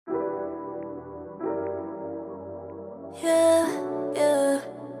Yeah, yeah,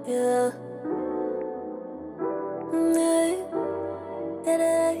 yeah.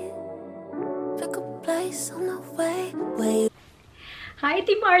 Pick a place on the way. Hi,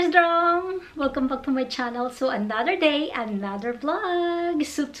 Team Marz! Welcome back to my channel. So, another day, another vlog.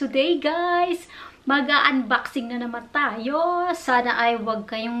 So, today, guys, mag-unboxing na naman tayo. Sana ay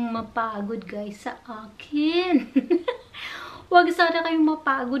wag kayong mapagod, guys, sa akin. Huwag sana kayong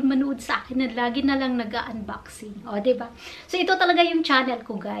mapagod manood sa akin na lagi na lang nag-unboxing. O, diba? So, ito talaga yung channel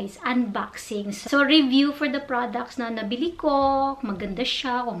ko, guys. Unboxing. So, review for the products na nabili ko. Maganda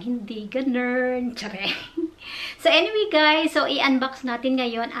siya. Kung hindi, ganun. Tsareng. So, anyway, guys. So, i-unbox natin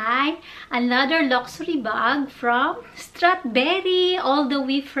ngayon ay another luxury bag from Strathberry. All the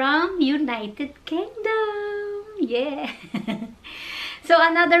way from United Kingdom. Yeah. So,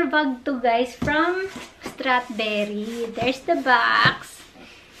 another bag to, guys, from Strathberry. There's the box.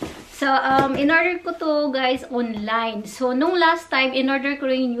 So, in-order ko to, guys, online. So, nung last time, in-order ko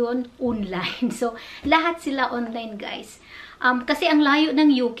rin yun online. So, lahat sila online, guys. Kasi ang layo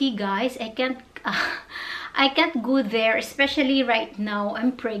ng UK, guys. I can't go there, especially right now.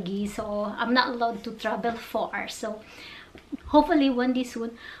 I'm preggy, so I'm not allowed to travel far. So, hopefully, one day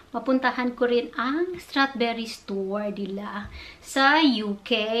soon, mapuntahan ko rin ang Strathberry store nila sa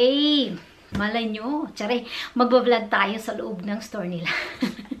UK. Malay nyo. Tsare, magbablog tayo sa loob ng store nila.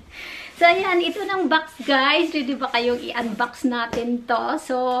 So, ayan. Ito ng box, guys. Ready ba kayong i-unbox natin to?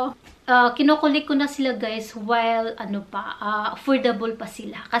 So, kinukulik ko na sila, guys, while, affordable pa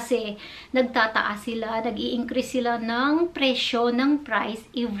sila. Kasi, nagtataas sila, nag-i-increase sila ng presyo, ng price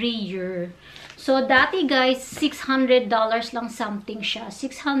every year. So, dati, guys, $600 lang something siya.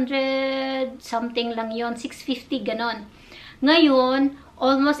 600 something lang yon, 650, ganon. Ngayon,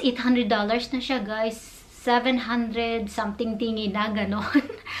 almost $800 na siya, guys. 700 something tingi na, ganon.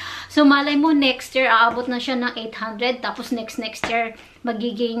 So, malay mo, next year, aabot na siya ng 800. Tapos, next year,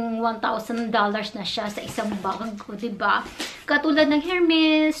 magiging $1,000 na siya sa isang bag ko, diba? Katulad ng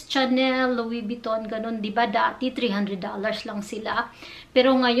Hermes, Chanel, Louis Vuitton, ganun, diba? Dati, $300 lang sila.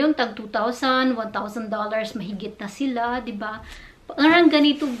 Pero ngayon, tag $2,000, $1,000, mahigit na sila, diba? Parang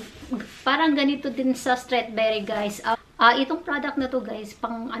ganito din sa Strathberry, guys. Itong product na to, guys,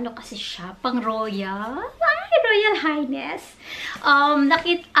 pang ano kasi siya, pang royal. Ay, Royal Highness.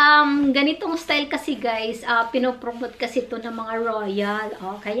 Ganitong style kasi, guys, pinopromote kasi to ng mga royal.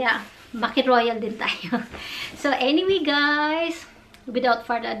 Kaya, maki-royal din tayo. So, anyway, guys, without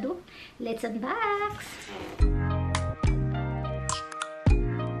further ado, let's unbox.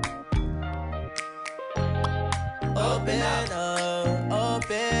 Open up,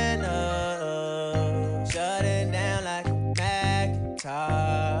 open up, shut it down like a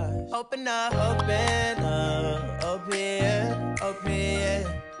Macintosh. Open up, open up, open, open.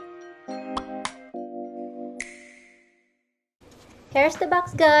 Here's the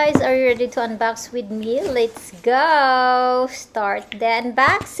box, guys. Are you ready to unbox with me? Let's go! Start the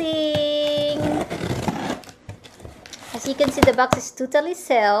unboxing! As you can see, the box is totally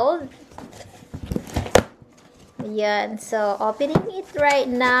sealed. Ayan. So, opening it right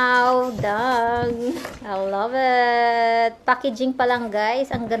now. Dang! I love it! Packaging pa lang,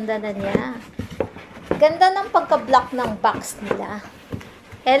 guys. Ang ganda na niya. Ganda ng pagka-block ng box nila.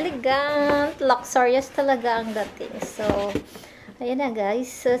 Elegant! Luxurious talaga ang dating. So, ayan na, guys.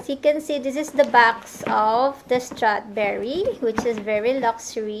 So, as you can see, this is the box of the Strathberry, which is very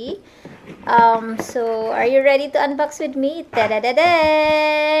luxury. So, are you ready to unbox with me?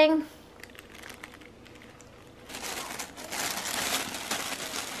 Ta-da-da-dang!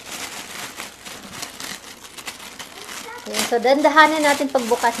 Okay, so, dandahanin natin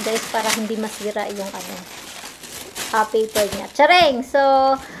pagbukas, guys, para hindi masira yung paper niya. Tsareng! So,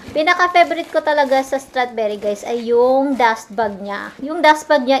 pinaka-favorite ko talaga sa Strathberry, guys, ay yung dust bag niya. Yung dust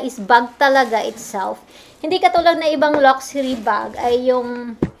bag niya is bag talaga itself. Hindi katulad na ibang luxury bag, ay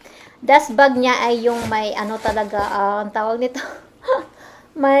yung dust bag niya ay yung may talaga, ang tawag nito,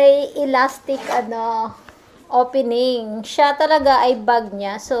 may elastic, opening. Siya talaga ay bag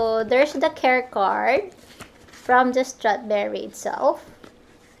niya. So, there's the care card from the Strathberry itself.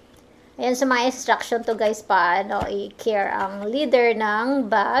 Ayan, sa mga instruction to, guys, paano i-care ang leader ng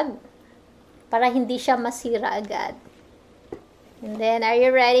bag para hindi siya masira agad. And then, are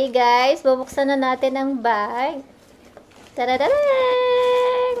you ready, guys? Bubuksan na natin ang bag.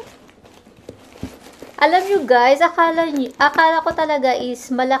 Tadadadang! Alam nyo, guys, akala ko talaga is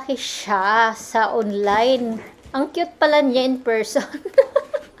malaki siya sa online. Ang cute pala niya in person.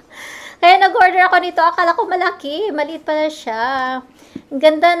 Kaya nag-order ako nito, akala ko malaki. Maliit pala siya. Ang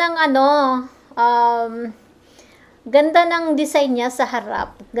ganda ng Ganda ng design niya sa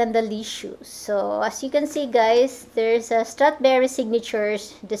harap. Gandalicious. So, as you can see guys, there's a Strathberry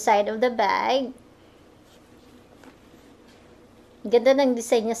signatures the side of the bag. Ganda ng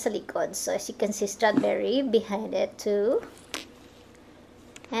design niya sa likod. So, as you can see, Strathberry behind it too.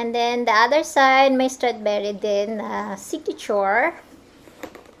 And then, the other side, may Strathberry din signature.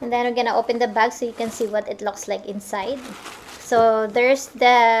 And then, we're gonna open the bag so you can see what it looks like inside. So, there's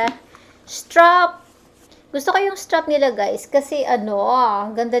the strap. Gusto ko yung strap nila guys kasi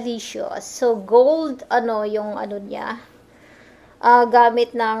gandalicious. So gold yung niya.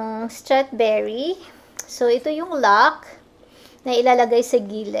 Gamit ng Strathberry. So ito yung lock na ilalagay sa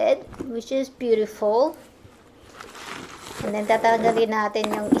gilid, which is beautiful. And then tatanggalin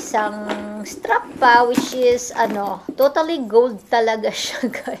natin yung isang strap pa, which is totally gold talaga siya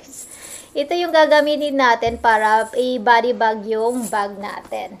guys. Ito yung gagamitin natin para i-body bag yung bag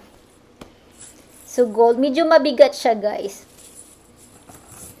natin. So, gold. Medyo mabigat siya, guys.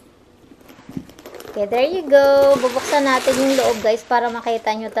 Okay, there you go. Bubuksan natin yung loob, guys, para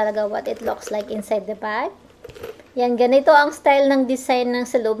makita nyo talaga what it looks like inside the bag. Yan, ganito ang style ng design ng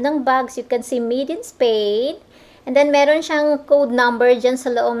sa loob ng bags. You can see made in Spain. And then, meron siyang code number dyan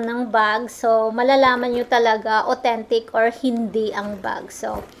sa loob ng bag. So, malalaman nyo talaga authentic or hindi ang bag.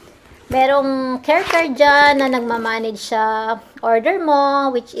 So, merong care card dyan na nagmamanage sa order mo,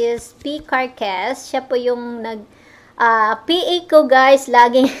 which is P. Carcass. Siya po yung PA ko guys,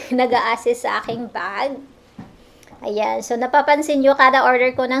 laging nag-a-assist sa aking bag. Ayan, so napapansin nyo, kada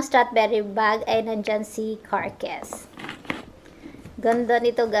order ko ng Strathberry bag ay nandyan si Carcass. Ganda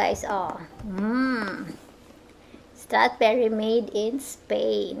nito guys, Strathberry made in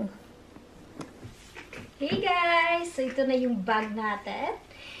Spain. Hey guys, so ito na yung bag natin.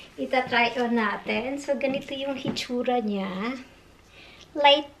 Ita-try on natin. So, ganito yung hitsura niya.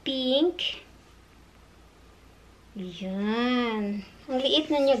 Light pink. Ayan. Ang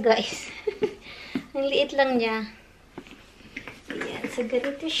liit na niya, guys. Ang liit lang niya. Ayan. So,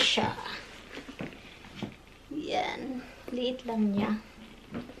 ganito siya. Ayan. Liit lang niya.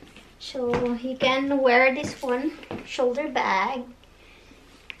 So, you can wear this one. Shoulder bag.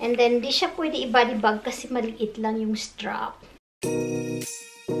 And then, di siya pwede i-body bag kasi maliit lang yung strap.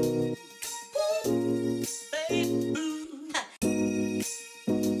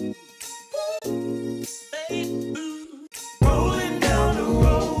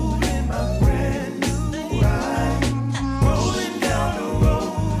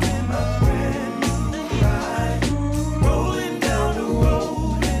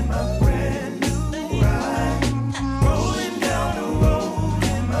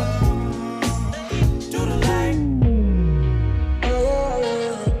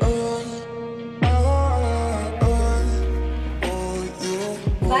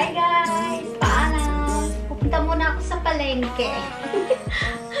 Bye guys! Paalam! Pupunta muna ako sa palengke.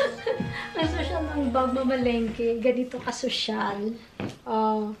 Ang social ng bag mamalengke. Ganito kasosyal.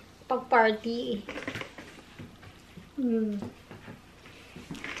 Pag party.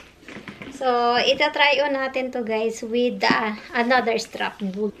 So, ita-try on natin to guys with another strap.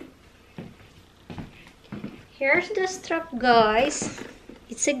 Here's the strap guys.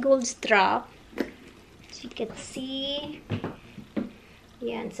 It's a gold strap. As you can see.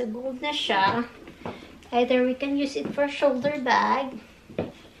 Yan, so gold na siya. Either we can use it for shoulder bag.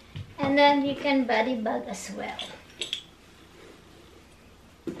 And then you can body bag as well.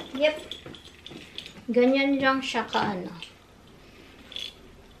 Yep. Ganyan lang siya kaano.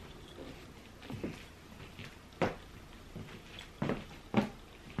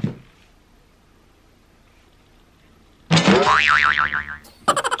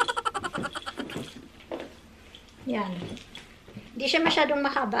 Yan. Hindi siya masyadong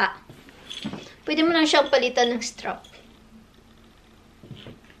mahaba. Pwede mo lang siyang palitan ng strap.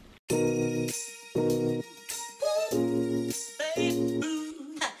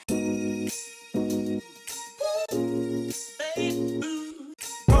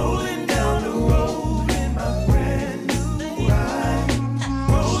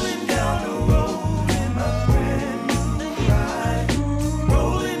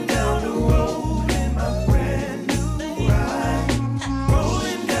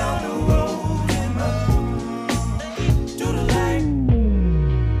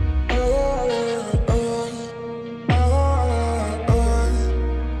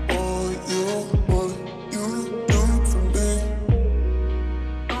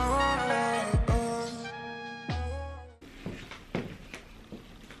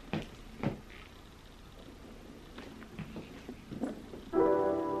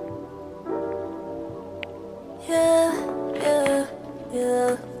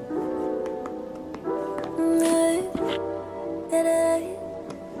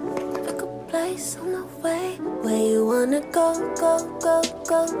 place on the way. Where you wanna go, go, go,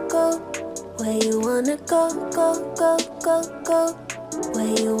 go, go. Where you wanna go, go, go, go, go.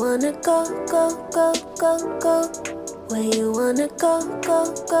 Where you wanna go, go, go, go, go. Where you wanna go,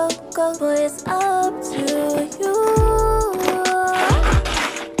 go, go, go. Boy, it's up to you.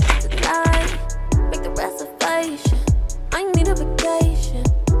 Tonight, make the reservation. I need a vacation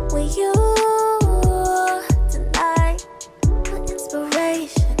with you. Tonight, my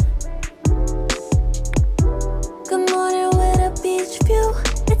inspiration. Good morning with a beach view.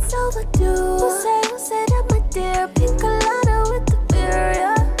 It's overdue. Who say that, my dear? Pink colada with the beer,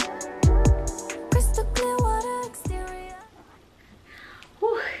 yeah. Crystal clear water exterior.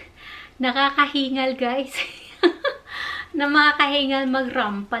 Nakakahingal, guys. Na makakahingal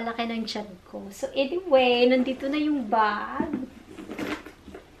mag-ram. Palaki ng tiyan ko. So, anyway, nandito na yung bag.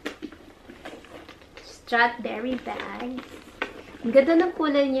 Strathberry bag. Ang ganda ng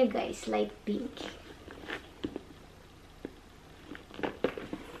kulay niya, guys. Light pink.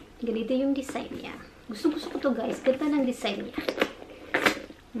 Ganito yung design niya. Gusto ko to, guys. Ganda ng design niya.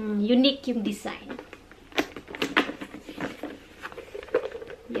 Unique yung design.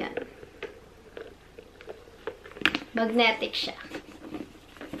 Yan. Magnetic siya.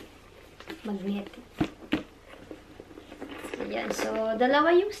 Magnetic. Ayan. So,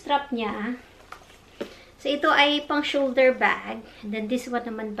 dalawa yung strap niya. So, ito ay pang shoulder bag. And then, this one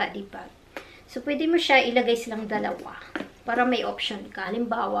naman body bag. So, pwede mo siya ilagay silang dalawa. Para may option ka.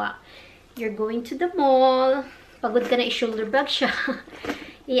 Halimbawa, you're going to the mall. Pagod ka na i-shoulder bag siya.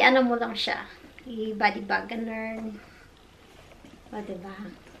 I-ano mo lang siya. I-body bag. Ganun. O, diba?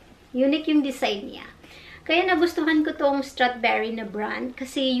 Unique yung design niya. Kaya nagustuhan ko tong Strathberry na brand.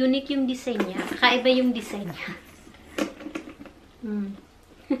 Kasi unique yung design niya. Kakaiba yung design niya.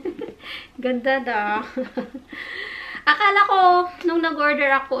 Ganda daw. Akala ko, nung nag-order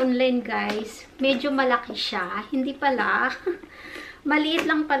ako online, guys, medyo malaki siya. Hindi pala. Maliit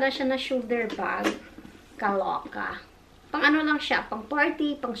lang pala siya na shoulder bag. Kaloka. Pang ano lang siya, pang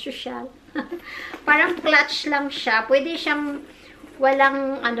party, pang social. Parang clutch lang siya. Pwede siyang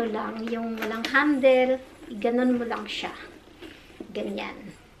walang ano lang, yung walang handle. Ganon mo lang siya.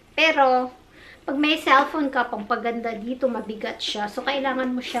 Ganyan. Pero, pag may cellphone ka, pang paganda dito, mabigat siya. So,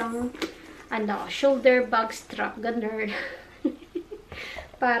 kailangan mo siyang shoulder bag strap. Ganon.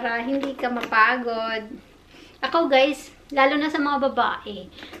 Para hindi ka mapagod. Ako, guys, lalo na sa mga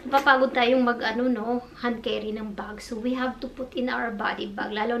babae, napapagod tayong hand carry ng bag. So, we have to put in our body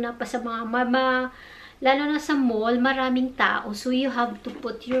bag. Lalo na pa sa mga lalo na sa mall, maraming tao. So, you have to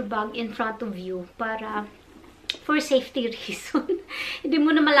put your bag in front of you para for safety reason. Hindi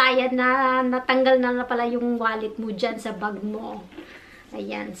mo na malaya na natanggal na pala yung wallet mo dyan sa bag mo.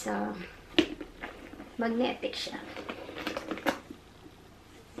 Ayan, so magnetic siya.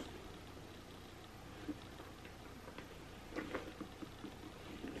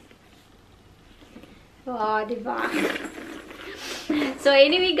 Oh, diba? So,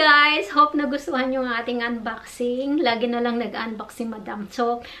 anyway guys, hope nagustuhan yung ating unboxing. Lagi na lang nag-unbox si Madam.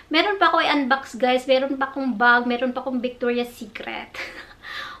 So, meron pa ako i-unbox guys. Meron pa akong bag. Meron pa akong Victoria's Secret.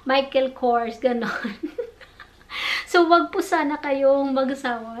 Michael Kors, ganon. So, wag po sana kayong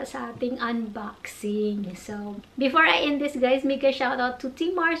magsawa sa ating unboxing. So, before I end this guys, mega shoutout to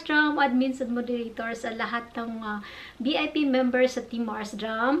Team Marz, admins at moderators, sa lahat ng VIP members sa Team Marz.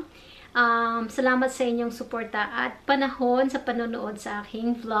 Salamat sa inyong suporta at panahon sa panonood sa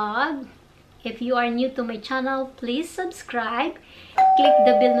aking vlog. If you are new to my channel, please subscribe. Click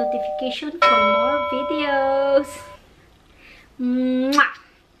the bell notification for more videos.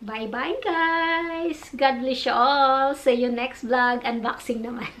 Bye-bye guys! God bless you all! See you next vlog. Unboxing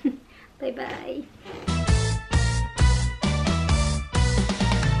naman. Bye-bye!